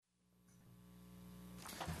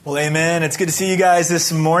Well, amen. It's good to see you guys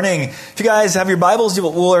this morning. If you guys have your Bibles,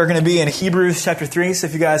 we're going to be in Hebrews chapter 3. So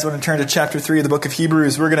if you guys want to turn to chapter 3 of the book of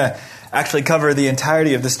Hebrews, we're going to actually cover the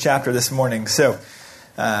entirety of this chapter this morning. So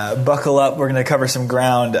buckle up. We're going to cover some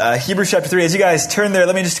ground. Hebrews chapter 3. As you guys turn there,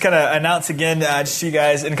 let me just kind of announce again, just so you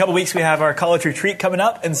guys, in a couple weeks we have our college retreat coming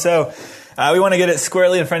up. And so we want to get it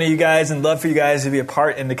squarely in front of you guys and love for you guys to be a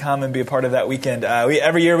part and to come and be a part of that weekend.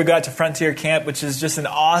 Every year we go out to Frontier Camp, which is just an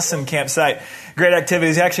awesome campsite. Great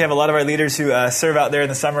activities. We actually have a lot of our leaders who serve out there in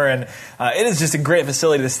the summer, and it is just a great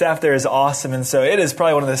facility. The staff there is awesome, and so it is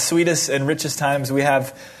probably one of the sweetest and richest times we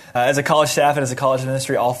have as a college staff and as a college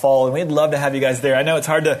ministry all fall, and we'd love to have you guys there. I know it's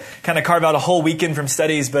hard to kind of carve out a whole weekend from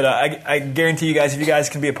studies, but I guarantee you guys, if you guys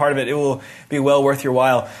can be a part of it, it will be well worth your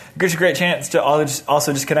while. It gives you a great chance to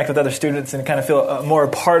also just connect with other students and kind of feel more a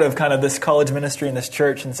part of kind of this college ministry and this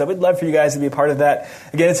church, and so we'd love for you guys to be a part of that.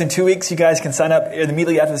 Again, it's in 2 weeks. You guys can sign up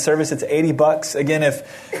immediately after the service. It's $80. Again,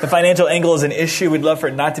 if the financial angle is an issue, we'd love for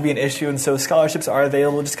it not to be an issue, and so scholarships are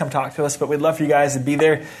available. Just come talk to us, but we'd love for you guys to be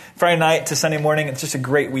there Friday night to Sunday morning. It's just a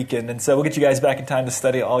great weekend, and so we'll get you guys back in time to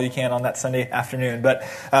study all you can on that Sunday afternoon. But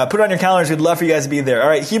put it on your calendars. We'd love for you guys to be there. All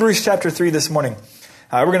right, Hebrews chapter 3 this morning.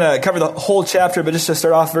 We're going to cover the whole chapter, but just to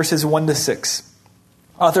start off, verses 1 to 6.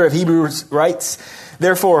 Author of Hebrews writes,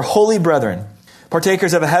 "Therefore, holy brethren,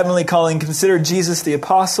 partakers of a heavenly calling, consider Jesus the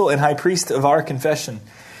apostle and high priest of our confession.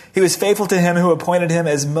 He was faithful to him who appointed him,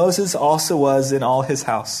 as Moses also was in all his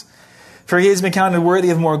house. For he has been counted worthy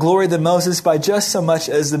of more glory than Moses by just so much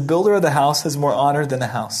as the builder of the house has more honor than the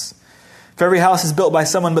house. For every house is built by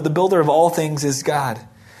someone, but the builder of all things is God.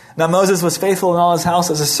 Now Moses was faithful in all his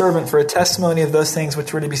house as a servant for a testimony of those things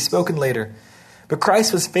which were to be spoken later. But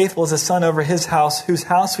Christ was faithful as a son over his house, whose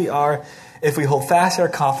house we are, if we hold fast our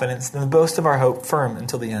confidence and the boast of our hope firm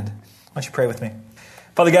until the end." Why don't you pray with me?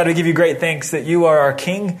 Father God, we give you great thanks that you are our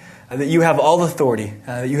King, that you have all authority,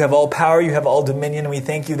 that you have all power, you have all dominion, and we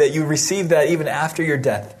thank you that you received that even after your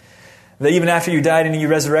death. That even after you died and you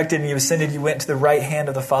resurrected and you ascended, you went to the right hand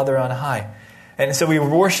of the Father on high. And so we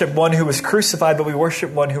worship one who was crucified, but we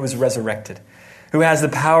worship one who was resurrected, who has the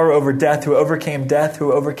power over death, who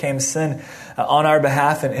overcame sin on our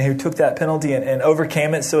behalf, and who took that penalty and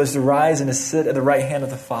overcame it so as to rise and to sit at the right hand of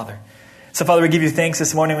the Father. So, Father, we give you thanks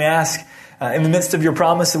this morning. We ask in the midst of your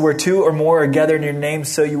promise that where two or more are gathered in your name,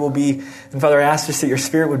 so you will be. And, Father, I ask just that your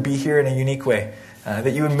Spirit would be here in a unique way.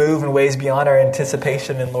 That you would move in ways beyond our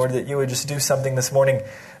anticipation, and Lord, that you would just do something this morning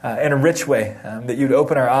in a rich way, that you'd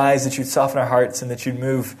open our eyes, that you'd soften our hearts, and that you'd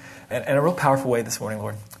move in a real powerful way this morning,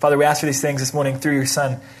 Lord. Father, we ask for these things this morning through your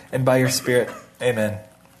Son and by your Spirit. Amen.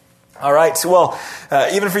 All right, so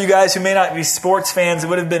even for you guys who may not be sports fans, it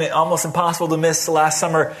would have been almost impossible to miss last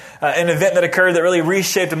summer an event that occurred that really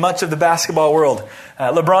reshaped much of the basketball world.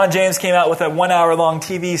 LeBron James came out with a 1 hour long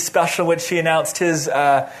TV special, which he announced his,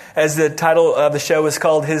 as the title of the show was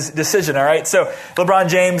called, his decision. All right, so LeBron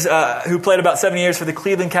James, who played about 7 years for the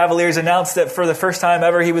Cleveland Cavaliers, announced that for the first time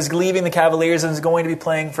ever, he was leaving the Cavaliers and was going to be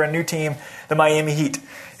playing for a new team, the Miami Heat.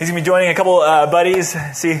 He's going to be joining a couple buddies.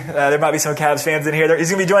 See, there might be some Cavs fans in here. He's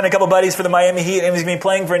going to be joining a couple buddies for the Miami Heat, and he's going to be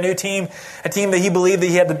playing for a new team, a team that he believed that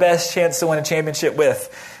he had the best chance to win a championship with.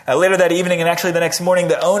 Later that evening, and actually the next morning,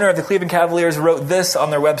 the owner of the Cleveland Cavaliers wrote this on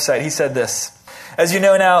their website. He said this: "As you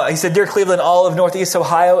know now," he said, "Dear Cleveland, all of Northeast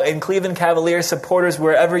Ohio, and Cleveland Cavaliers supporters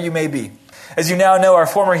wherever you may be. As you now know, our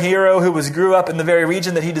former hero who grew up in the very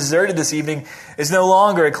region that he deserted this evening is no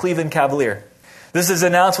longer a Cleveland Cavalier. This is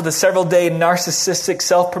announced with a several-day narcissistic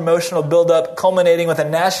self-promotional build-up culminating with a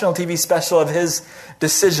national TV special of his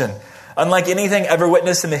decision, unlike anything ever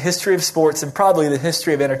witnessed in the history of sports and probably the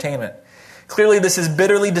history of entertainment. Clearly, this is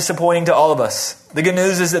bitterly disappointing to all of us. The good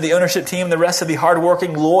news is that the ownership team and the rest of the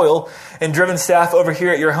hardworking, loyal, and driven staff over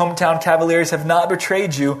here at your hometown Cavaliers have not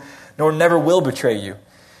betrayed you, nor never will betray you.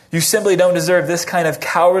 You simply don't deserve this kind of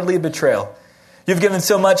cowardly betrayal. You've given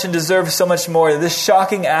so much and deserve so much more. This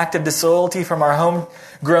shocking act of disloyalty from our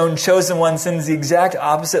homegrown chosen one sends the exact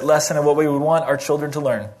opposite lesson of what we would want our children to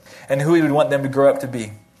learn and who we would want them to grow up to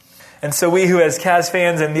be." And so we, who as Cavs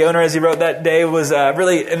fans, and the owner as he wrote that day, was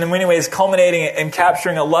really in many ways culminating and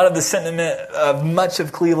capturing a lot of the sentiment of much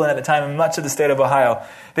of Cleveland at the time and much of the state of Ohio.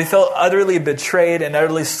 They felt utterly betrayed and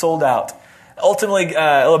utterly sold out. Ultimately,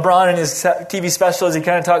 LeBron in his TV special, as he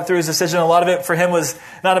kind of talked through his decision, a lot of it for him was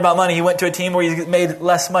not about money. He went to a team where he made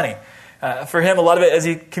less money. For him, a lot of it, as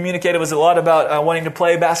he communicated, was a lot about wanting to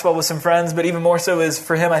play basketball with some friends, but even more so is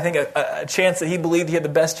for him, I think, a chance that he believed he had the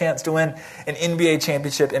best chance to win an NBA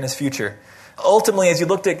championship in his future. Ultimately, as you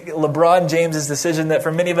looked at LeBron James' decision that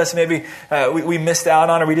for many of us maybe we missed out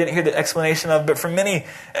on or we didn't hear the explanation of, but for many,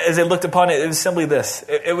 as they looked upon it, it was simply this.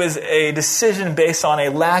 It was a decision based on a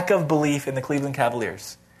lack of belief in the Cleveland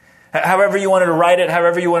Cavaliers. However you wanted to write it,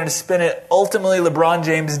 however you wanted to spin it, ultimately LeBron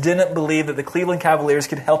James didn't believe that the Cleveland Cavaliers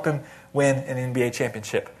could help him win an NBA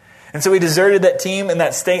championship. And so he deserted that team and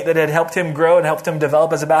that state that had helped him grow and helped him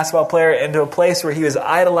develop as a basketball player into a place where he was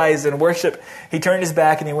idolized and worshiped. He turned his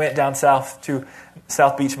back and he went down south to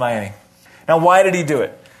South Beach, Miami. Now, why did he do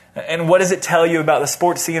it? And what does it tell you about the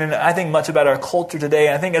sports scene? And I think much about our culture today.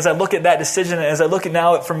 And I think as I look at that decision, and as I look at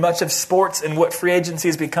now for much of sports and what free agency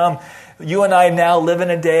has become, you and I now live in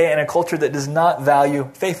a day and a culture that does not value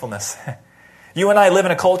faithfulness. You and I live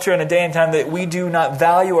in a culture and a day and time that we do not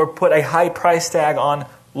value or put a high price tag on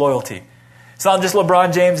loyalty. It's not just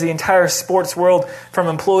LeBron James. The entire sports world, from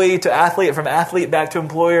employee to athlete, from athlete back to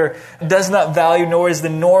employer, does not value, nor is the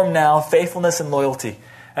norm now, faithfulness and loyalty.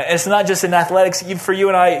 It's not just in athletics. Even for you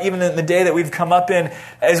and I, even in the day that we've come up in,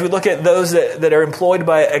 as we look at those that are employed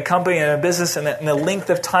by a company and a business and the length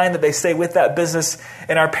of time that they stay with that business.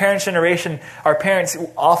 In our parents' generation, our parents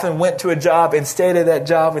often went to a job and stayed at that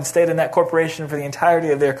job and stayed in that corporation for the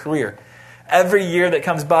entirety of their career. Every year that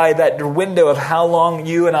comes by, that window of how long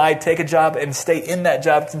you and I take a job and stay in that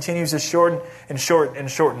job continues to shorten and shorten and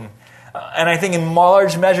shorten. And I think in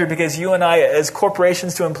large measure because you and I, as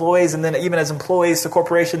corporations to employees, and then even as employees to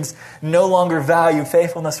corporations, no longer value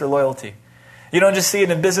faithfulness or loyalty. You don't just see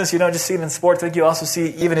it in business, you don't just see it in sports, I think you also see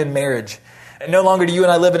it even in marriage. And no longer do you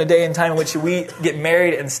and I live in a day and time in which we get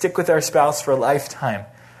married and stick with our spouse for a lifetime.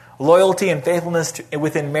 Loyalty and faithfulness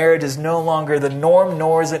within marriage is no longer the norm,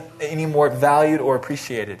 nor is it anymore valued or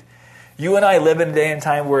appreciated. You and I live in a day and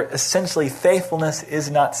time where essentially faithfulness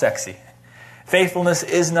is not sexy. Faithfulness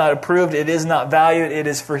is not approved. It is not valued. It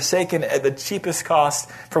is forsaken at the cheapest cost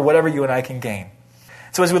for whatever you and I can gain.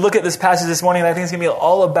 So as we look at this passage this morning, I think it's going to be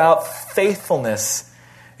all about faithfulness.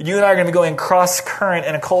 You and I are going to be going cross-current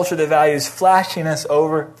in a culture that values flashiness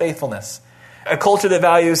over faithfulness. A culture that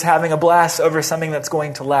values having a blast over something that's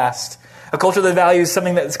going to last. A culture that values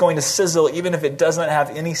something that's going to sizzle even if it doesn't have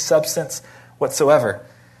any substance whatsoever.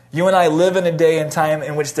 You and I live in a day and time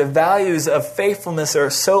in which the values of faithfulness are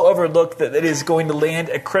so overlooked that it is going to land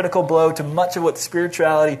a critical blow to much of what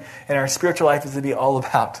spirituality and our spiritual life is to be all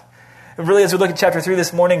about. And really, as we look at chapter 3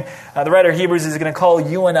 this morning, the writer of Hebrews is going to call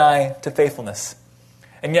you and I to faithfulness.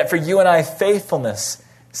 And yet for you and I, faithfulness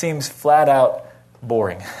seems flat out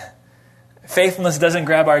boring. Faithfulness doesn't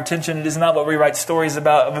grab our attention. It is not what we write stories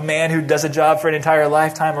about of a man who does a job for an entire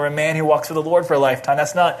lifetime or a man who walks with the Lord for a lifetime.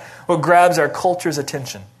 That's not what grabs our culture's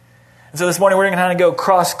attention. And so this morning we're going to kind of go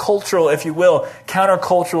cross-cultural, if you will,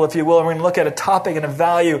 counter-cultural, if you will. And we're going to look at a topic and a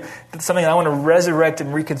value, that's something that I want to resurrect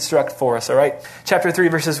and reconstruct for us, all right? Chapter 3,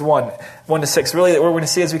 verses 1 to 6. Really, what we're going to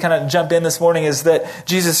see as we kind of jump in this morning is that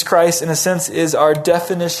Jesus Christ, in a sense, is our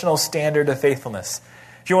definitional standard of faithfulness.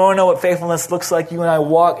 If you want to know what faithfulness looks like, you and I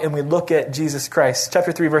walk and we look at Jesus Christ.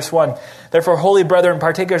 Chapter 3, verse 1. Therefore, holy brethren,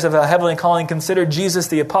 partakers of a heavenly calling, consider Jesus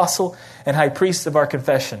the apostle and high priest of our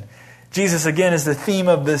confession. Jesus, again, is the theme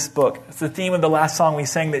of this book. It's the theme of the last song we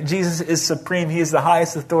sang, that Jesus is supreme. He is the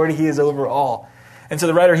highest authority. He is over all. And so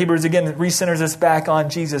the writer of Hebrews, again, recenters us back on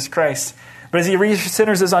Jesus Christ. But as he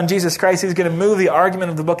recenters us on Jesus Christ, he's going to move the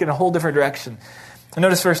argument of the book in a whole different direction. And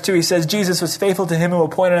notice verse 2, he says, Jesus was faithful to him who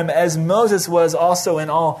appointed him, as Moses was also in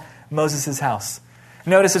all Moses' house.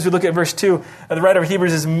 Notice as we look at verse 2, the writer of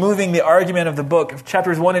Hebrews is moving the argument of the book.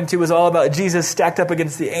 Chapters 1 and 2 was all about Jesus stacked up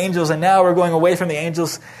against the angels, and now we're going away from the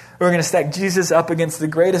angels. We're going to stack Jesus up against the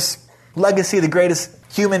greatest legacy, the greatest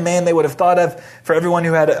human man they would have thought of. For everyone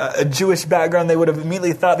who had a Jewish background, they would have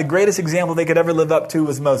immediately thought the greatest example they could ever live up to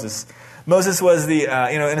was Moses. Moses was the,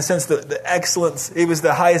 in a sense, the excellence. He was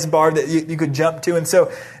the highest bar that you could jump to. And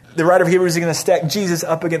so the writer of Hebrews is going to stack Jesus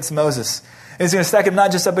up against Moses. And he's going to stack him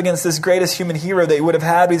not just up against this greatest human hero that he would have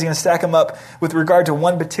had, but he's going to stack him up with regard to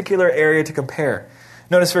one particular area to compare.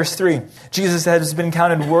 Notice verse 3. Jesus has been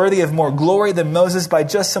counted worthy of more glory than Moses by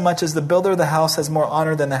just so much as the builder of the house has more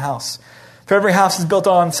honor than the house. For every house is built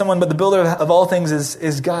on someone, but the builder of all things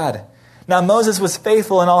is God. Now Moses was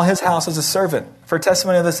faithful in all his house as a servant, for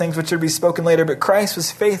testimony of those things which should be spoken later, but Christ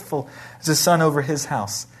was faithful as a son over his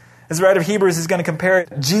house. As the writer of Hebrews is going to compare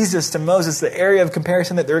Jesus to Moses, the area of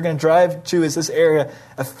comparison that they're going to drive to is this area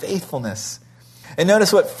of faithfulness. And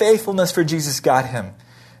notice what faithfulness for Jesus got him.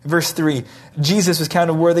 Verse 3, Jesus was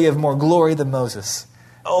counted worthy of more glory than Moses.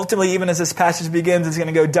 Ultimately, even as this passage begins, it's going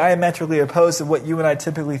to go diametrically opposed to what you and I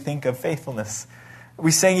typically think of faithfulness. We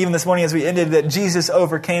sang even this morning as we ended that Jesus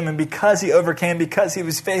overcame, and because he overcame, because he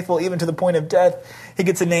was faithful even to the point of death, he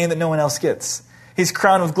gets a name that no one else gets. He's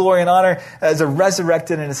crowned with glory and honor as a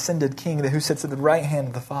resurrected and ascended king who sits at the right hand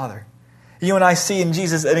of the Father. You and I see in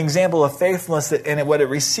Jesus an example of faithfulness, and what it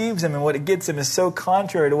receives him and what it gets him is so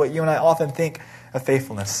contrary to what you and I often think of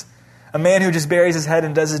faithfulness. A man who just buries his head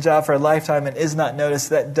and does his job for a lifetime and is not noticed,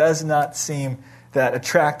 that does not seem that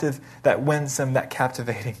attractive, that winsome, that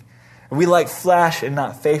captivating. We like flash and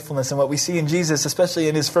not faithfulness. And what we see in Jesus, especially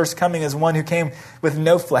in his first coming, is one who came with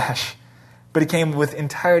no flash, but he came with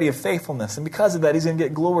entirety of faithfulness. And because of that, he's going to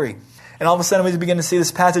get glory. And all of a sudden, we begin to see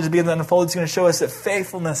this passage begin to unfold. It's going to show us that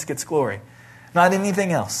faithfulness gets glory, not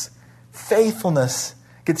anything else. Faithfulness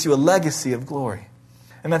gets you a legacy of glory.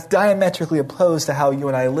 And that's diametrically opposed to how you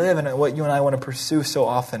and I live and what you and I want to pursue so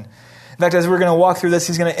often. In fact, as we're going to walk through this,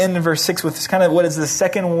 he's going to end in verse 6 with kind of what is the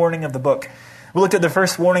second warning of the book. We looked at the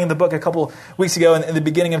first warning of the book a couple weeks ago in the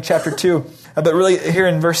beginning of chapter 2. But really here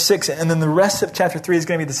in verse 6, and then the rest of chapter 3 is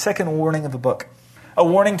going to be the second warning of the book. A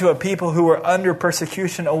warning to a people who are under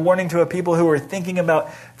persecution, a warning to a people who are thinking about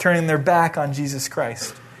turning their back on Jesus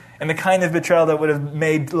Christ. And the kind of betrayal that would have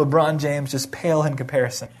made LeBron James just pale in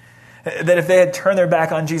comparison. That if they had turned their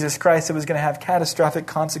back on Jesus Christ, it was going to have catastrophic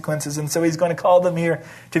consequences. And so he's going to call them here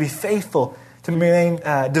to be faithful, to remain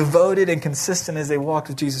devoted and consistent as they walk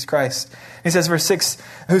with Jesus Christ. He says, verse 6,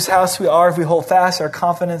 whose house we are if we hold fast our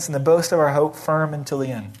confidence and the boast of our hope firm until the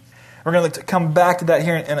end. We're going to come back to that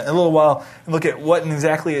here in a little while and look at what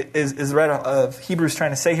exactly is the writer of Hebrews trying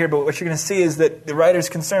to say here. But what you're going to see is that the writer's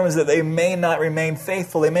concern is that they may not remain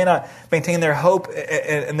faithful. They may not maintain their hope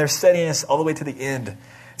and their steadiness all the way to the end.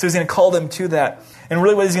 So he's going to call them to that. And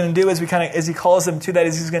really what he's going to do is as he calls them to that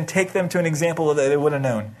is he's going to take them to an example that they would have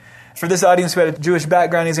known. For this audience who had a Jewish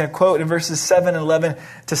background, he's going to quote in verses 7 and 11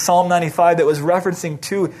 to Psalm 95 that was referencing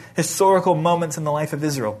two historical moments in the life of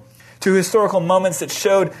Israel. Two historical moments that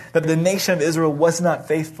showed that the nation of Israel was not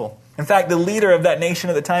faithful. In fact, the leader of that nation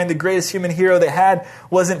at the time, the greatest human hero they had,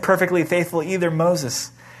 wasn't perfectly faithful either,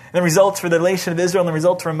 Moses. And the results for the nation of Israel and the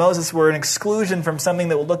results for Moses were an exclusion from something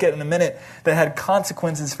that we'll look at in a minute that had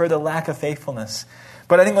consequences for the lack of faithfulness.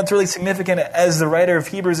 But I think what's really significant as the writer of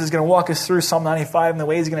Hebrews is going to walk us through Psalm 95 and the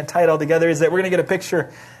way he's going to tie it all together is that we're going to get a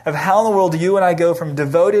picture of how in the world do you and I go from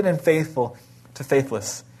devoted and faithful to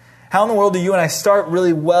faithless. How in the world do you and I start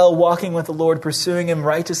really well walking with the Lord, pursuing Him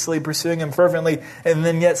righteously, pursuing Him fervently, and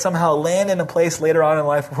then yet somehow land in a place later on in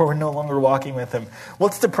life where we're no longer walking with Him?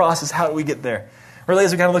 What's the process? How do we get there? Really,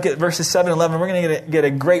 as we kind of look at verses 7 and 11, we're going to get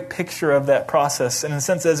a great picture of that process. And in a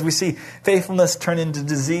sense, as we see faithfulness turn into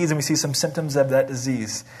disease and we see some symptoms of that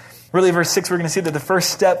disease. Really, verse 6, we're going to see that the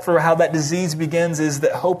first step for how that disease begins is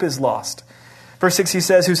that hope is lost. Verse 6, he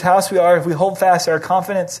says, whose house we are if we hold fast our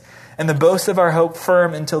confidence and the boast of our hope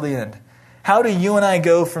firm until the end. How do you and I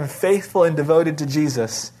go from faithful and devoted to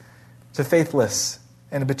Jesus to faithless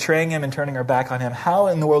and betraying Him and turning our back on Him? How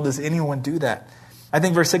in the world does anyone do that? I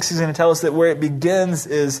think verse 6 is going to tell us that where it begins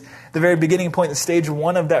is the very beginning point, the stage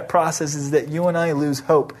one of that process is that you and I lose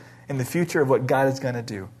hope in the future of what God is going to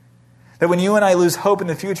do. That when you and I lose hope in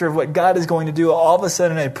the future of what God is going to do, all of a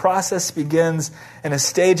sudden a process begins and a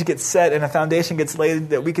stage gets set and a foundation gets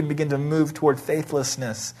laid that we can begin to move toward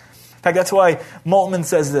faithlessness. In fact, that's why Moltmann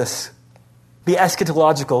says this. The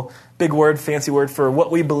eschatological, big word, fancy word for what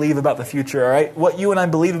we believe about the future, all right? What you and I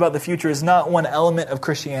believe about the future is not one element of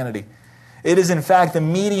Christianity. It is, in fact, the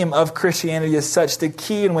medium of Christianity as such, the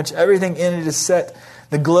key in which everything in it is set,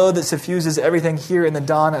 the glow that suffuses everything here in the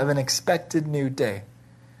dawn of an expected new day.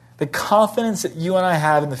 The confidence that you and I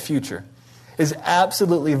have in the future is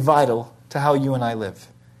absolutely vital to how you and I live.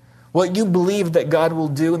 What you believe that God will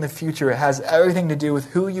do in the future has everything to do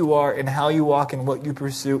with who you are and how you walk and what you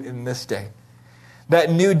pursue in this day. That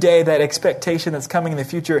new day, that expectation that's coming in the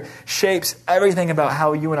future shapes everything about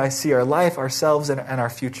how you and I see our life, ourselves, and our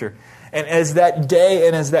future. And as that day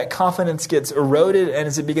and as that confidence gets eroded and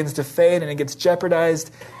as it begins to fade and it gets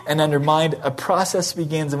jeopardized and undermined, a process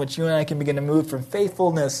begins in which you and I can begin to move from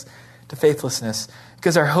faithfulness to faithlessness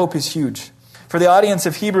because our hope is huge. For the audience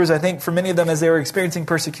of Hebrews, I think for many of them as they were experiencing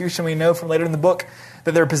persecution, we know from later in the book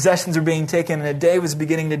that their possessions were being taken and a day was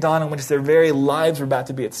beginning to dawn in which their very lives were about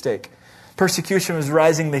to be at stake. Persecution was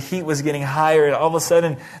rising, the heat was getting higher, and all of a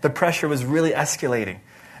sudden the pressure was really escalating.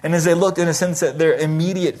 And as they looked, in a sense, at their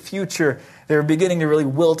immediate future, they were beginning to really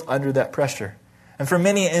wilt under that pressure. And for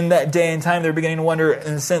many in that day and time, they're beginning to wonder,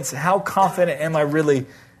 in a sense, how confident am I really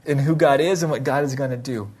in who God is and what God is going to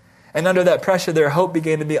do? And under that pressure, their hope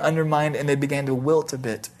began to be undermined and they began to wilt a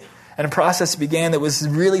bit. And a process began that was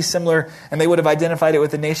really similar, and they would have identified it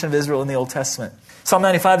with the nation of Israel in the Old Testament. Psalm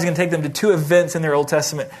 95 is going to take them to two events in their Old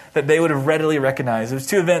Testament that they would have readily recognized. There's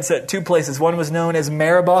two events at two places. One was known as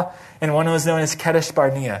Meribah, and one was known as Kadesh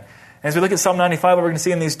Barnea. And as we look at Psalm 95, what we're going to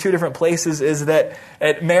see in these two different places is that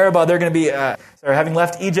at Meribah, they're going to be, having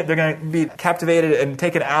left Egypt, they're going to be captivated and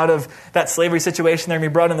taken out of that slavery situation. They're going to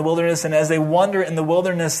be brought in the wilderness, and as they wander in the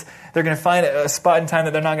wilderness, they're going to find a spot in time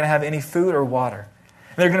that they're not going to have any food or water.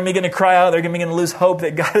 They're going to begin to cry out. They're going to begin to lose hope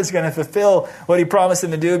that God is going to fulfill what he promised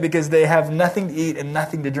them to do because they have nothing to eat and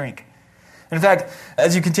nothing to drink. In fact,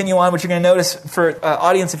 as you continue on, what you're going to notice for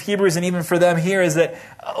audience of Hebrews and even for them here is that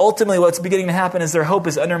ultimately what's beginning to happen is their hope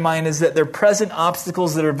is undermined, is that their present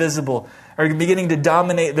obstacles that are visible are beginning to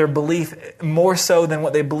dominate their belief more so than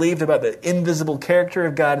what they believed about the invisible character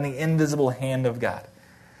of God and the invisible hand of God.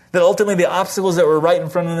 That ultimately the obstacles that were right in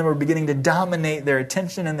front of them were beginning to dominate their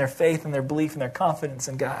attention and their faith and their belief and their confidence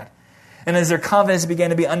in God. And as their confidence began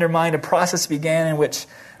to be undermined, a process began in which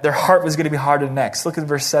their heart was going to be hardened next. Look at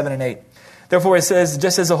verse 7 and 8. Therefore it says,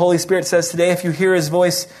 just as the Holy Spirit says today, if you hear his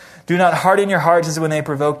voice, do not harden your hearts as when they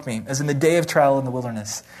provoked me, as in the day of trial in the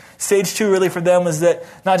wilderness. Stage 2 really for them was that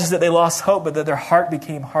not just that they lost hope, but that their heart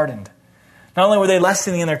became hardened. Not only were they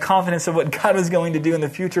lessening in their confidence of what God was going to do in the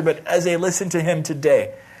future, but as they listened to him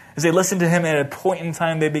today, as they listened to him at a point in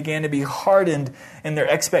time, they began to be hardened in their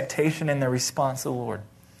expectation and their response to the Lord.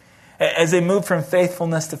 As they moved from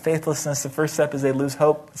faithfulness to faithlessness, the first step is they lose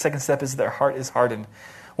hope. The second step is their heart is hardened.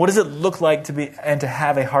 What does it look like to be and to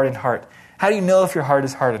have a hardened heart? How do you know if your heart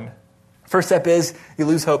is hardened? First step is you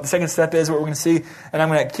lose hope. The second step is what we're going to see, and I'm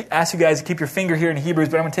going to ask you guys to keep your finger here in Hebrews,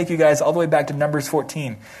 but I'm going to take you guys all the way back to Numbers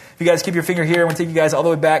 14. If you guys keep your finger here, I'm going to take you guys all the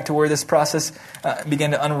way back to where this process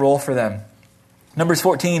began to unroll for them. Numbers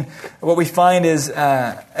 14, what we find is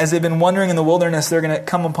as they've been wandering in the wilderness, they're going to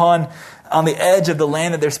come upon on the edge of the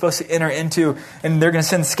land that they're supposed to enter into, and they're going to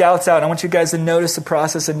send scouts out. I want you guys to notice the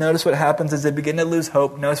process and notice what happens as they begin to lose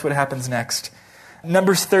hope. Notice what happens next.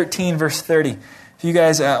 Numbers 13, verse 30. If you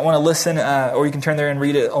guys want to listen, or you can turn there and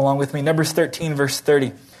read it along with me. Numbers 13, verse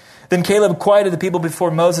 30. Then Caleb quieted the people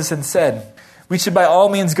before Moses and said, we should by all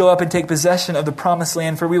means go up and take possession of the promised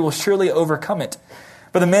land, for we will surely overcome it.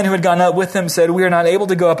 But the men who had gone up with him said, we are not able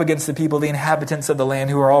to go up against the people, the inhabitants of the land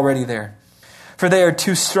who are already there, for they are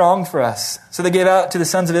too strong for us. So they gave out to the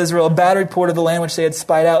sons of Israel a bad report of the land which they had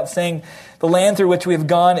spied out, saying, the land through which we have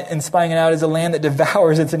gone in spying it out is a land that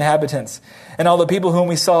devours its inhabitants. And all the people whom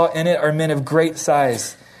we saw in it are men of great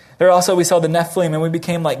size. There also we saw the Nephilim, and we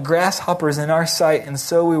became like grasshoppers in our sight, and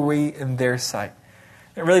so were we in their sight.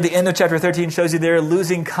 And really, the end of chapter 13 shows you they're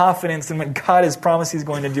losing confidence in what God has promised he's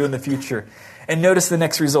going to do in the future. And notice the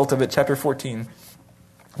next result of it, chapter 14.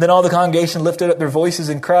 Then all the congregation lifted up their voices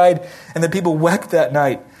and cried, and the people wept that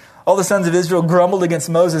night. All the sons of Israel grumbled against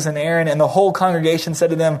Moses and Aaron, and the whole congregation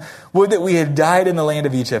said to them, would that we had died in the land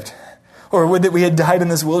of Egypt, or would that we had died in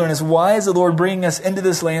this wilderness. Why is the Lord bringing us into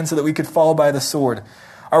this land so that we could fall by the sword?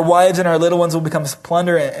 Our wives and our little ones will become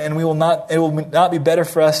plunder, and it will not be better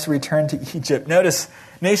for us to return to Egypt. Notice,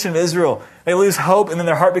 nation of Israel, they lose hope, and then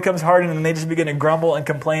their heart becomes hardened, and they just begin to grumble and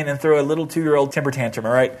complain and throw a little 2-year-old temper tantrum,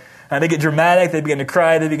 all right? They get dramatic, they begin to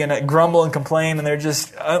cry, they begin to grumble and complain, and they're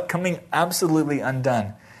just coming absolutely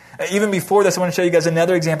undone. Even before this, I want to show you guys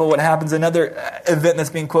another example of what happens, another event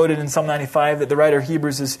that's being quoted in Psalm 95 that the writer of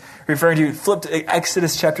Hebrews is referring to. Flip to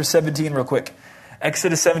Exodus chapter 17 real quick.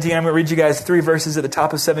 Exodus 17, I'm going to read you guys 3 verses at the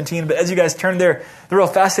top of 17. But as you guys turn there, the real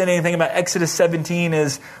fascinating thing about Exodus 17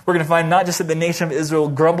 is we're going to find not just that the nation of Israel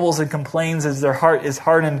grumbles and complains as their heart is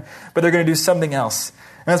hardened, but they're going to do something else.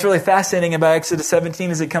 And what's really fascinating about Exodus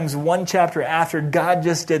 17 is it comes one chapter after God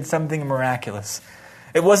just did something miraculous.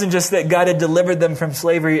 It wasn't just that God had delivered them from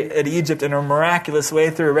slavery at Egypt in a miraculous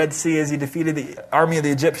way through a Red Sea as he defeated the army of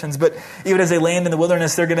the Egyptians, but even as they land in the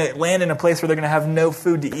wilderness, they're going to land in a place where they're going to have no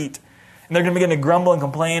food to eat. And they're going to begin to grumble and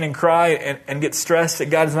complain and cry and get stressed that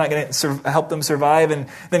God is not going to help them survive. And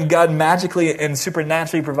then God magically and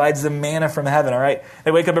supernaturally provides them manna from heaven, all right?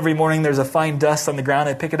 They wake up every morning, there's a fine dust on the ground.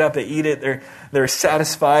 They pick it up, they eat it, they're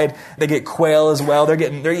satisfied. They get quail as well. They're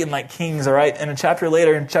eating like kings, all right? And a chapter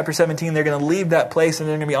later, in chapter 17, they're going to leave that place and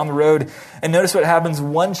they're going to be on the road. And notice what happens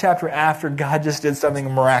one chapter after God just did something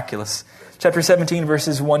miraculous. Chapter 17,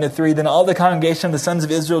 verses 1 to 3. Then all the congregation of the sons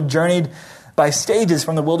of Israel journeyed by stages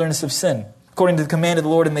from the wilderness of Sin, according to the command of the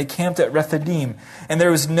Lord, and they camped at Rephidim, and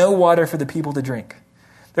there was no water for the people to drink.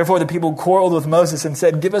 Therefore the people quarreled with Moses and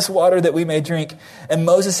said, give us water that we may drink. And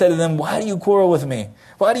Moses said to them, why do you quarrel with me?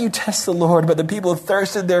 Why do you test the Lord? But the people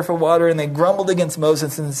thirsted there for water, and they grumbled against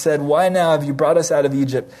Moses and said, why now have you brought us out of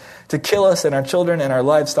Egypt to kill us and our children and our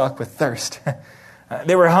livestock with thirst?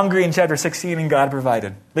 They were hungry in chapter 16 and God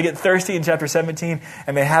provided. They get thirsty in chapter 17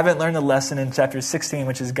 and they haven't learned the lesson in chapter 16,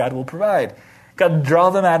 which is God will provide. God draw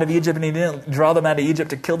them out of Egypt, and he didn't draw them out of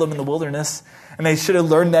Egypt to kill them in the wilderness. And they should have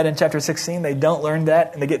learned that in chapter 16. They don't learn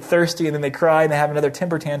that, and they get thirsty, and then they cry, and they have another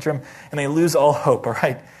temper tantrum, and they lose all hope, all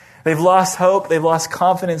right? They've lost hope. They've lost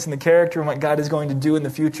confidence in the character and what God is going to do in the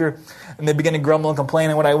future, and they begin to grumble and complain.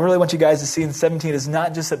 And what I really want you guys to see in 17 is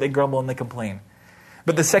not just that they grumble and they complain.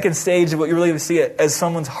 But the second stage of what you really see it as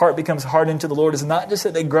someone's heart becomes hardened to the Lord is not just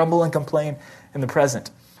that they grumble and complain in the present,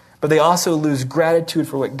 but they also lose gratitude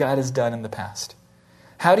for what God has done in the past.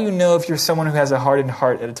 How do you know if you're someone who has a hardened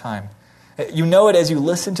heart at a time? You know it as you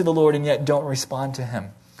listen to the Lord and yet don't respond to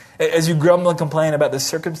Him. As you grumble and complain about the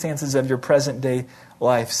circumstances of your present day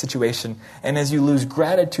life situation, and as you lose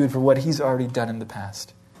gratitude for what He's already done in the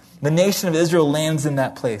past. The nation of Israel lands in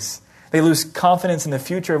that place. They lose confidence in the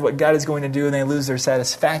future of what God is going to do, and they lose their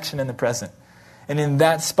satisfaction in the present. And in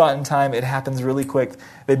that spot in time, it happens really quick.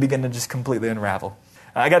 They begin to just completely unravel.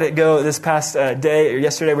 I got to go this past day, or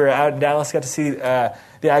yesterday we were out in Dallas, got to see the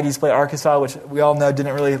Aggies play Arkansas, which we all know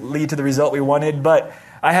didn't really lead to the result we wanted, but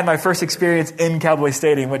I had my first experience in Cowboy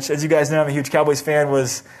Stadium, which, as you guys know, I'm a huge Cowboys fan,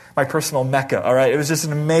 was my personal mecca, all right? It was just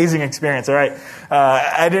an amazing experience, all right?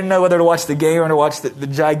 I didn't know whether to watch the game or to watch the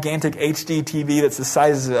gigantic HD TV that's the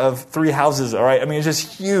size of 3 houses, all right? I mean, it was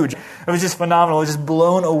just huge. It was just phenomenal. I was just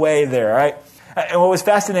blown away there, all right? And what was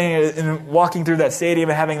fascinating in walking through that stadium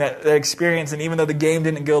and having that experience, and even though the game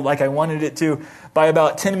didn't go like I wanted it to, by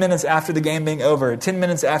about 10 minutes after the game being over, 10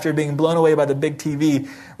 minutes after being blown away by the big TV,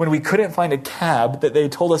 when we couldn't find a cab that they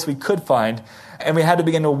told us we could find, and we had to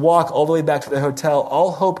begin to walk all the way back to the hotel,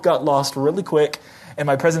 all hope got lost really quick, and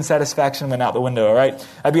my present satisfaction went out the window, all right?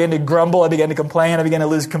 I began to grumble, I began to complain, I began to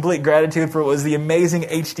lose complete gratitude for what was the amazing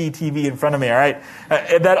HD TV in front of me, all right?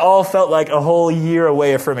 That all felt like a whole year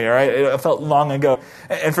away from me, all right? It felt long ago.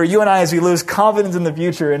 And for you and I, as we lose confidence in the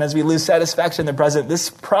future and as we lose satisfaction in the present, this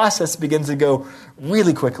process begins to go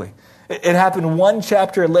really quickly. It happened 1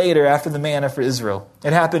 chapter later after the manna for Israel.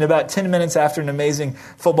 It happened about 10 minutes after an amazing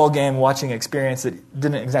football game watching experience that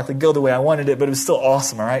didn't exactly go the way I wanted it, but it was still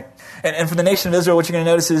awesome, all right? And for the nation of Israel, what you're going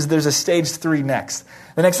to notice is there's a stage 3 next.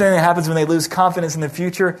 The next thing that happens when they lose confidence in the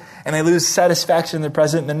future and they lose satisfaction in the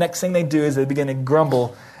present, the next thing they do is they begin to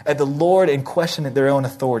grumble at the Lord and question their own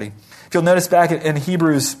authority. If you'll notice back in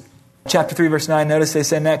Hebrews chapter 3, verse 9, notice they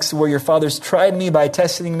say next, where your fathers tried me by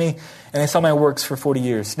testing me, and they saw my works for 40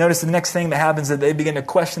 years. Notice the next thing that happens is that they begin to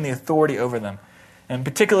question the authority over them. And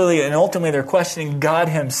particularly and ultimately, they're questioning God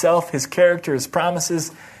Himself, His character, His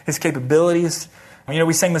promises, His capabilities. You know,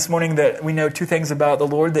 we sang this morning that we know 2 things about the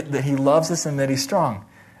Lord, that He loves us and that He's strong.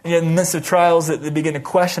 And yet in the midst of trials that they begin to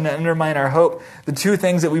question and undermine our hope, the 2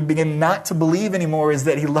 things that we begin not to believe anymore is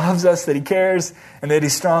that He loves us, that He cares, and that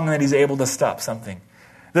He's strong and that He's able to stop something.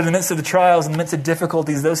 That in the midst of the trials, in the midst of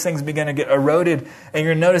difficulties, those things begin to get eroded. And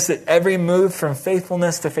you're going to notice that every move from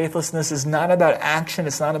faithfulness to faithlessness is not about action.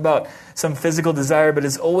 It's not about some physical desire, but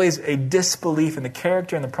it's always a disbelief in the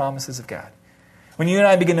character and the promises of God. When you and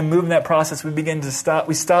I begin to move in that process,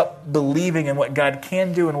 we stop believing in what God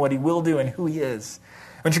can do and what He will do and who He is.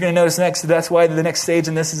 What you're going to notice next, that's why the next stage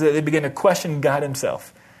in this is that they begin to question God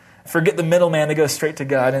Himself. Forget the middleman, they go straight to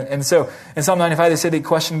God. And so in Psalm 95, they say they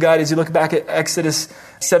question God. As you look back at Exodus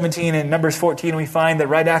 17 and Numbers 14, we find that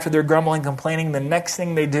right after they're grumbling and complaining, the next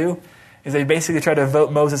thing they do is they basically try to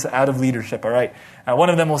vote Moses out of leadership, all right? One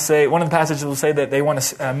of the passages will say that they want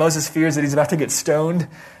to, Moses fears that he's about to get stoned.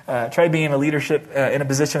 Try being in a leadership in a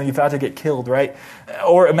position where you're about to get killed, right?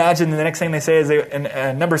 Or imagine the next thing they say is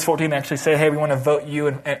in Numbers 14, they actually say, hey, we want to vote you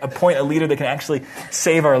and appoint a leader that can actually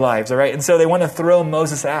save our lives, all right? And so they want to throw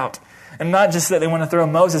Moses out. And not just that they want to throw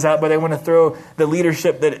Moses out, but they want to throw the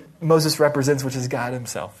leadership that Moses represents, which is God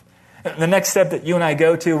Himself. The next step that you and I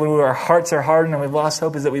go to when our hearts are hardened and we've lost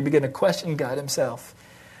hope is that we begin to question God Himself.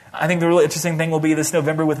 I think the really interesting thing will be this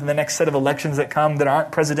November within the next set of elections that come that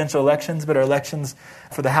aren't presidential elections, but are elections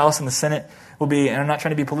for the House and the Senate will be, and I'm not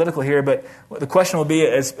trying to be political here, but the question will be,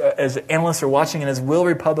 as analysts are watching, and is will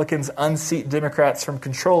Republicans unseat Democrats from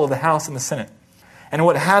control of the House and the Senate? And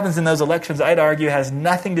what happens in those elections, I'd argue, has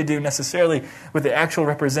nothing to do necessarily with the actual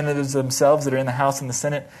representatives themselves that are in the House and the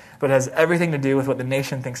Senate, but has everything to do with what the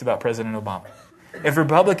nation thinks about President Obama. If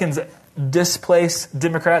Republicans displace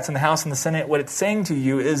Democrats in the House and the Senate, what it's saying to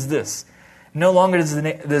you is this. No longer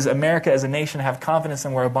does America as a nation have confidence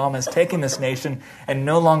in where Obama is taking this nation, and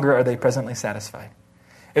no longer are they presently satisfied.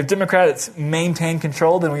 If Democrats maintain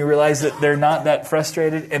control, then we realize that they're not that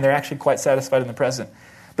frustrated and they're actually quite satisfied in the present.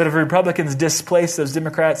 But if Republicans displace those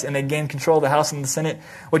Democrats and they gain control of the House and the Senate,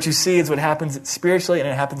 what you see is what happens spiritually and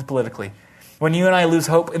it happens politically. When you and I lose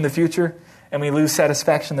hope in the future and we lose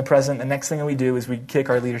satisfaction in the present, the next thing that we do is we kick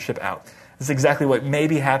our leadership out. That's exactly what may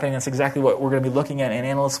be happening. That's exactly what we're going to be looking at, and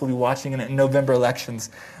analysts will be watching in November elections.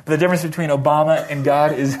 But the difference between Obama and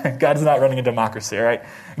God is God is not running a democracy, all right?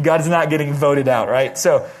 God is not getting voted out, right?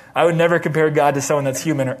 So I would never compare God to someone that's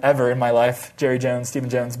human ever in my life, Jerry Jones, Stephen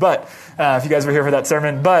Jones. But if you guys were here for that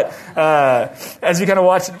sermon. But as you kind of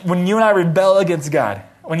watch, when you and I rebel against God,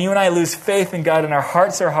 When you and I lose faith in God and our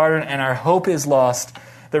hearts are hardened and our hope is lost,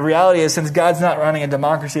 the reality is, since God's not running a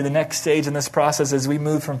democracy, the next stage in this process as we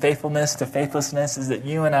move from faithfulness to faithlessness is that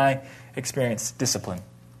you and I experience discipline.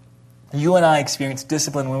 You and I experience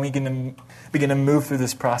discipline when we begin to move through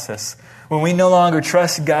this process. When we no longer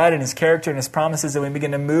trust God and His character and His promises, and we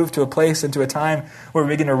begin to move to a place and to a time where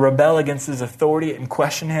we begin to rebel against His authority and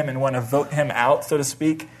question Him and want to vote Him out, so to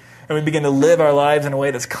speak. And we begin to live our lives in a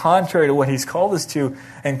way that's contrary to what He's called us to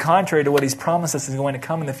and contrary to what He's promised us is going to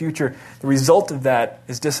come in the future. The result of that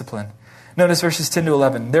is discipline. Notice verses 10 to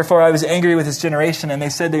 11. Therefore I was angry with this generation, and they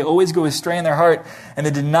said they always go astray in their heart, and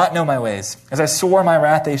they did not know my ways. As I swore in my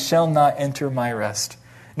wrath, they shall not enter my rest.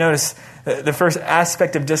 Notice the first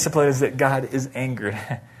aspect of discipline is that God is angered.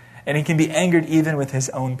 And He can be angered even with His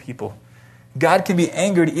own people. God can be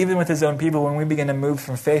angered even with His own people when we begin to move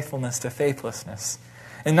from faithfulness to faithlessness.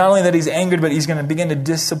 And not only that He's angered, but He's going to begin to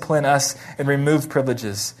discipline us and remove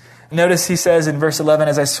privileges. Notice He says in verse 11,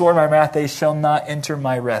 as I swore in my wrath, they shall not enter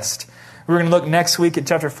my rest. We're going to look next week at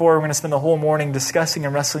chapter 4. We're going to spend the whole morning discussing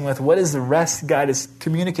and wrestling with what is the rest God is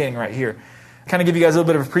communicating right here. Kind of give you guys a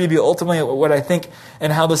little bit of a preview, ultimately, what I think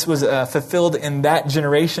and how this was fulfilled in that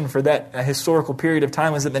generation for that historical period of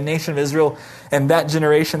time was that the nation of Israel and that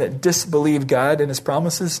generation that disbelieved God and His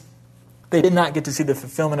promises, they did not get to see the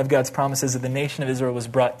fulfillment of God's promises that the nation of Israel was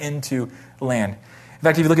brought into the land. In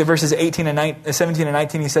fact, if you look at verses 17 and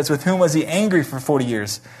 19, He says, with whom was He angry for 40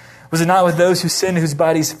 years? Was it not with those who sinned, whose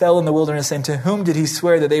bodies fell in the wilderness? And to whom did He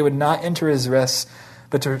swear that they would not enter His rest,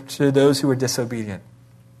 but to those who were disobedient?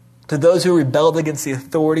 To those who rebelled against the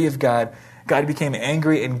authority of God, God became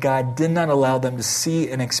angry, and God did not allow them to see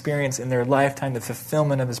and experience in their lifetime the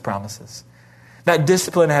fulfillment of His promises. That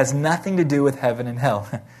discipline has nothing to do with heaven and hell.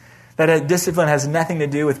 That discipline has nothing to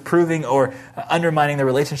do with proving or undermining the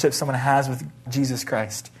relationship someone has with Jesus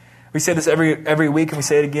Christ. We say this every week, and we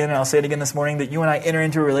say it again, and I'll say it again this morning, that you and I enter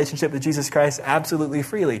into a relationship with Jesus Christ absolutely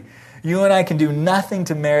freely. You and I can do nothing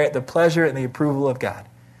to merit the pleasure and the approval of God.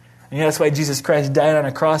 And that's why Jesus Christ died on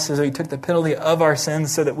a cross, so He took the penalty of our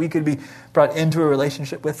sins so that we could be brought into a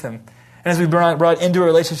relationship with Him. And as we brought into a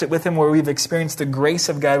relationship with Him where we've experienced the grace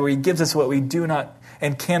of God, where He gives us what we do not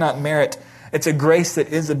and cannot merit, it's a grace that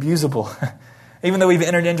is abusable. Even though we've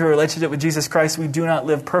entered into a relationship with Jesus Christ, we do not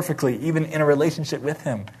live perfectly, even in a relationship with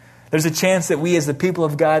Him. There's a chance that we as the people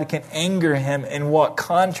of God can anger Him and walk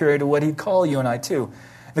contrary to what He'd call you and I to.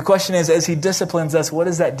 The question is, as He disciplines us, what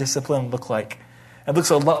does that discipline look like? It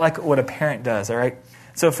looks a lot like what a parent does, all right?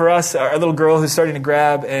 So for us, our little girl who's starting to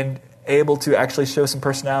grab and able to actually show some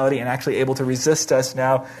personality and actually able to resist us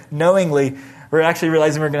now, knowingly, we're actually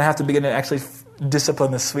realizing we're going to have to begin to actually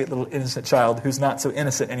discipline this sweet little innocent child who's not so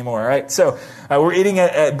innocent anymore, all right? So we're eating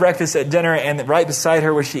at breakfast at dinner, and right beside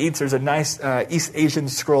her where she eats, there's a nice East Asian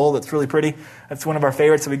scroll that's really pretty. That's one of our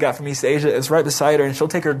favorites that we got from East Asia. It's right beside her, and she'll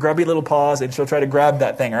take her grubby little paws, and she'll try to grab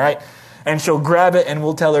that thing, all right? And she'll grab it, and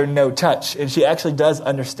we'll tell her no touch. And she actually does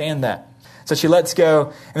understand that. So she lets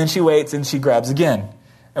go, and then she waits, and she grabs again.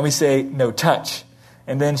 And we say, no touch.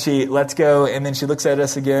 And then she lets go, and then she looks at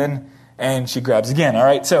us again, and she grabs again, all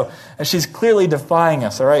right? So she's clearly defying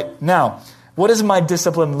us, all right? Now, what does my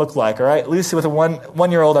discipline look like, all right? At least with a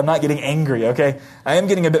one-year-old, I'm not getting angry, okay? I am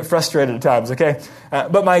getting a bit frustrated at times, okay?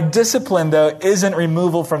 But my discipline, though, isn't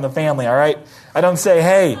removal from the family, all right? I don't say,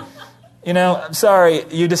 hey, I'm sorry,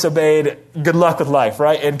 you disobeyed, good luck with life,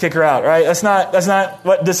 right? And kick her out, right? That's not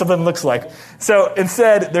what discipline looks like. So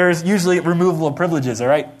instead, there's usually removal of privileges, all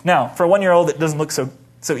right? Now, for a 1-year-old, it doesn't look so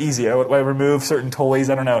easy. I remove certain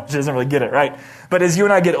toys, I don't know. She doesn't really get it, right? But as you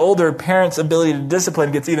and I get older, parents' ability to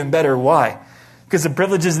discipline gets even better. Why? Because the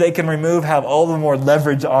privileges they can remove have all the more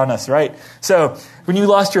leverage on us, right? So when you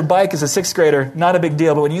lost your bike as a 6th grader, not a big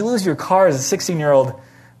deal. But when you lose your car as a 16-year-old,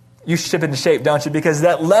 you ship into shape, don't you? Because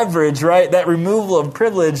that leverage, right, that removal of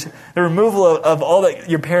privilege, the removal of all that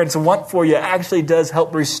your parents want for you actually does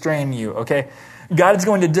help restrain you, okay? God is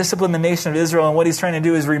going to discipline the nation of Israel, and what He's trying to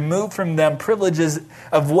do is remove from them privileges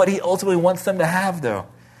of what He ultimately wants them to have, though.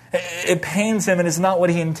 It pains Him, and it's not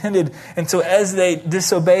what He intended. And so as they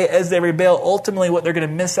disobey, as they rebel, ultimately what they're going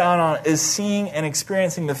to miss out on is seeing and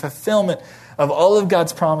experiencing the fulfillment of all of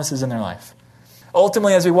God's promises in their life.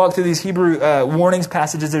 Ultimately, as we walk through these Hebrew warnings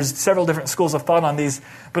passages, there's several different schools of thought on these.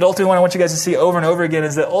 But ultimately, what I want you guys to see over and over again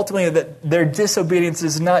is that ultimately that their disobedience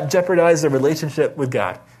does not jeopardize their relationship with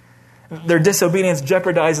God. Their disobedience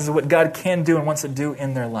jeopardizes what God can do and wants to do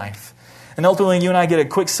in their life. And ultimately, you and I get a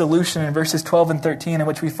quick solution in verses 12 and 13 in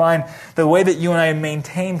which we find the way that you and I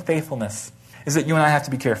maintain faithfulness is that you and I have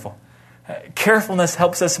to be careful. Carefulness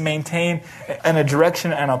helps us maintain a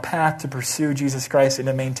direction and a path to pursue Jesus Christ and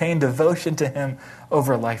to maintain devotion to Him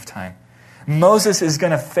over a lifetime. Moses is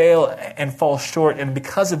going to fail and fall short, and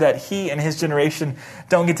because of that, he and his generation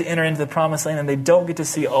don't get to enter into the promised land, and they don't get to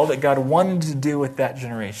see all that God wanted to do with that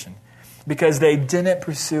generation because they didn't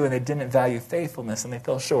pursue and they didn't value faithfulness, and they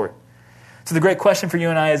fell short. So the great question for you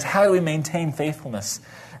and I is, how do we maintain faithfulness?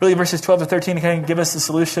 Really, verses 12 to 13 kind of give us the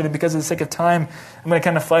solution, and because of the sake of time, I'm going to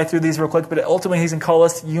kind of fly through these real quick, but ultimately he's going to call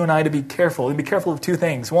us, you and I, to be careful. And be careful of two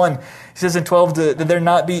things. One, he says in 12, that there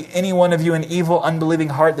not be any one of you an evil, unbelieving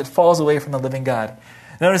heart that falls away from the living God.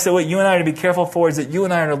 Notice that what you and I are to be careful for is that you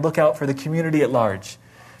and I are to look out for the community at large.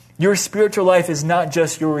 Your spiritual life is not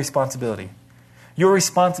just your responsibility. Your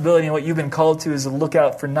responsibility and what you've been called to is to look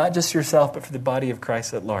out for not just yourself, but for the body of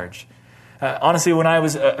Christ at large. Honestly, when I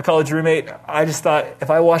was a college roommate, I just thought, if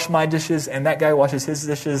I wash my dishes and that guy washes his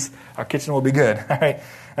dishes, our kitchen will be good. All right?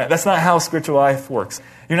 That's not how spiritual life works.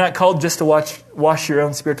 You're not called just to wash your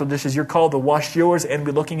own spiritual dishes. You're called to wash yours and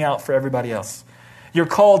be looking out for everybody else. You're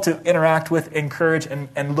called to interact with, encourage,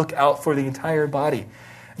 and look out for the entire body.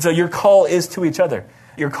 And so your call is to each other.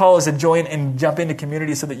 Your call is to join and jump into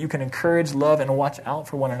community so that you can encourage, love, and watch out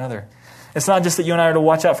for one another. It's not just that you and I are to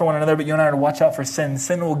watch out for one another, but you and I are to watch out for sin.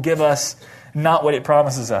 Sin will give us not what it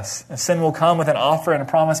promises us. And sin will come with an offer and a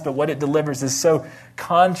promise, but what it delivers is so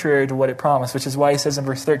contrary to what it promised, which is why he says in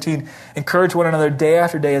verse 13, encourage one another day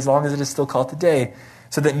after day as long as it is still called today,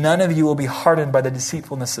 so that none of you will be hardened by the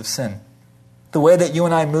deceitfulness of sin. The way that you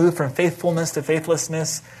and I move from faithfulness to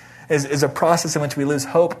faithlessness is a process in which we lose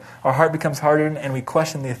hope, our heart becomes hardened, and we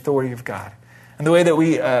question the authority of God. And the way that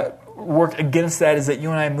we work against that is that you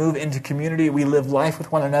and I move into community, we live life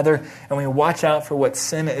with one another, and we watch out for what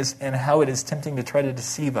sin is and how it is tempting to try to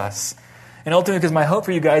deceive us. And ultimately, because my hope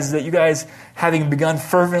for you guys is that you guys, having begun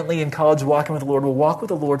fervently in college walking with the Lord, will walk with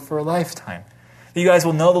the Lord for a lifetime. That you guys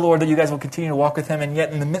will know the Lord, that you guys will continue to walk with Him, and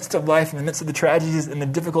yet in the midst of life, in the midst of the tragedies and the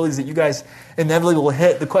difficulties that you guys inevitably will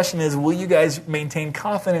hit, the question is, will you guys maintain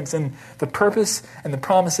confidence in the purpose and the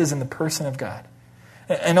promises and the person of God?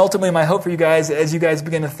 And ultimately, my hope for you guys, as you guys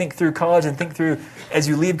begin to think through college and think through as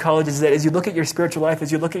you leave college, is that as you look at your spiritual life,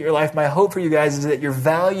 as you look at your life, my hope for you guys is that your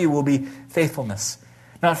value will be faithfulness,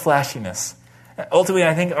 not flashiness. Ultimately,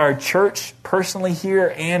 I think our church personally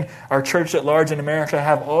here and our church at large in America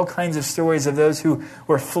have all kinds of stories of those who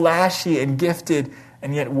were flashy and gifted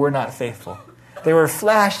and yet were not faithful. They were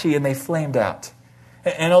flashy and they flamed out.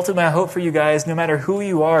 And ultimately, my hope for you guys, no matter who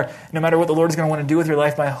you are, no matter what the Lord is going to want to do with your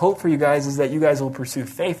life, my hope for you guys is that you guys will pursue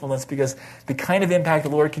faithfulness, because the kind of impact the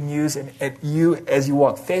Lord can use at you as you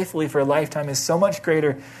walk faithfully for a lifetime is so much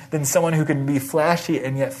greater than someone who can be flashy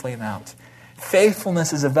and yet flame out.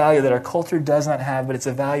 Faithfulness is a value that our culture does not have, but it's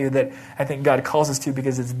a value that I think God calls us to,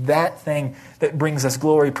 because it's that thing that brings us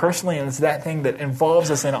glory personally, and it's that thing that involves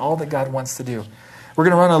us in all that God wants to do. We're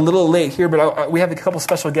going to run a little late here, but we have a couple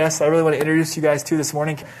special guests I really want to introduce you guys to this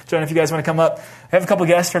morning. John, if you guys want to come up. I have a couple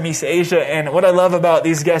guests from East Asia, and what I love about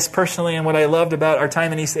these guests personally and what I loved about our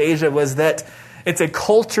time in East Asia was that it's a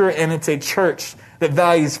culture and it's a church that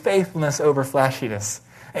values faithfulness over flashiness.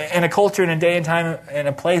 And a culture and a day and time and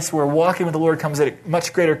a place where walking with the Lord comes at a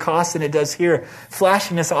much greater cost than it does here.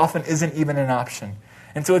 Flashiness often isn't even an option.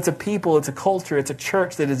 And so it's a people, it's a culture, it's a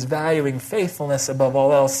church that is valuing faithfulness above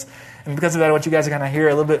all else. And because of that, I want you guys to kind of hear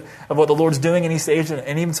a little bit of what the Lord's doing in East Asia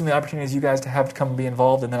and even some of the opportunities you guys to have to come and be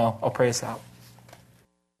involved, and then I'll pray us out.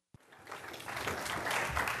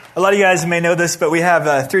 A lot of you guys may know this, but we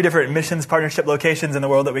have 3 different missions partnership locations in the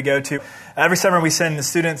world that we go to. Every summer we send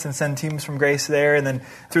students and send teams from Grace there, and then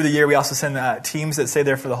through the year we also send teams that stay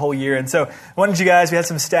there for the whole year. And so we had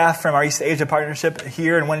some staff from our East Asia partnership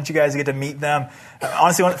here, and wanted you guys to get to meet them.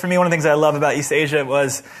 Honestly, for me, one of the things I love about East Asia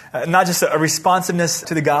was not just a responsiveness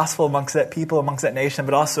to the gospel amongst that people, amongst that nation,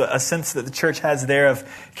 but also a sense that the church has there of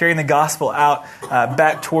carrying the gospel out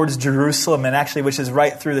back towards Jerusalem, and actually which is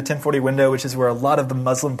right through the 1040 window, which is where a lot of the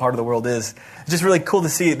Muslim part of the world is. It's just really cool to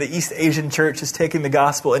see the East Asian church is taking the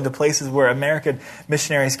gospel into places where American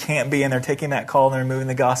missionaries can't be, and they're taking that call and they're moving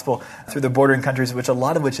the gospel through the bordering countries, which a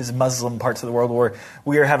lot of which is Muslim parts of the world where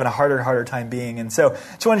we are having a harder time being. And so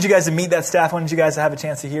just wanted you guys to meet that staff, wanted you guys to have a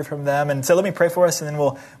chance to hear from them. And so let me pray for us, and then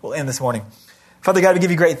we'll end this morning. Father God, we give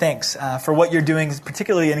you great thanks for what you're doing,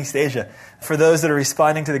 particularly in East Asia, for those that are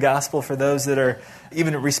responding to the gospel, for those that are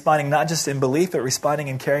even responding not just in belief, but responding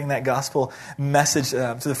and carrying that gospel message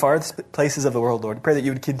to the farthest places of the world, Lord. I pray that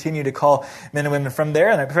you would continue to call men and women from there.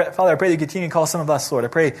 And Father, I pray that you continue to call some of us, Lord. I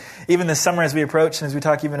pray even this summer as we approach and as we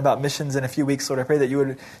talk even about missions in a few weeks, Lord, I pray that you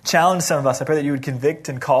would challenge some of us. I pray that you would convict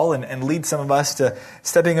and call and lead some of us to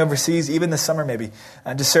stepping overseas, even this summer maybe,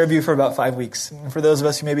 to serve you for about 5 weeks. And for those of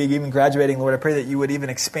us who may be even graduating, Lord, I pray pray that you would even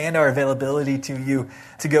expand our availability to you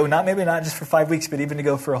to go, maybe not just for 5 weeks, but even to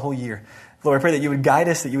go for a whole year. Lord, I pray that you would guide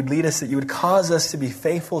us, that you would lead us, that you would cause us to be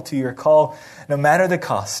faithful to your call, no matter the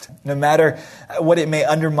cost, no matter what it may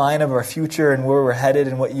undermine of our future and where we're headed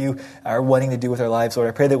and what you are wanting to do with our lives. Lord,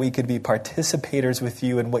 I pray that we could be participators with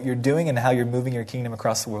you in what you're doing and how you're moving your kingdom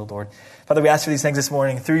across the world, Lord. Father, we ask for these things this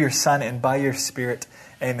morning through your Son and by your Spirit.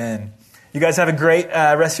 Amen. You guys have a great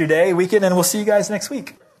rest of your day, weekend, and we'll see you guys next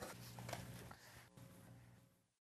week.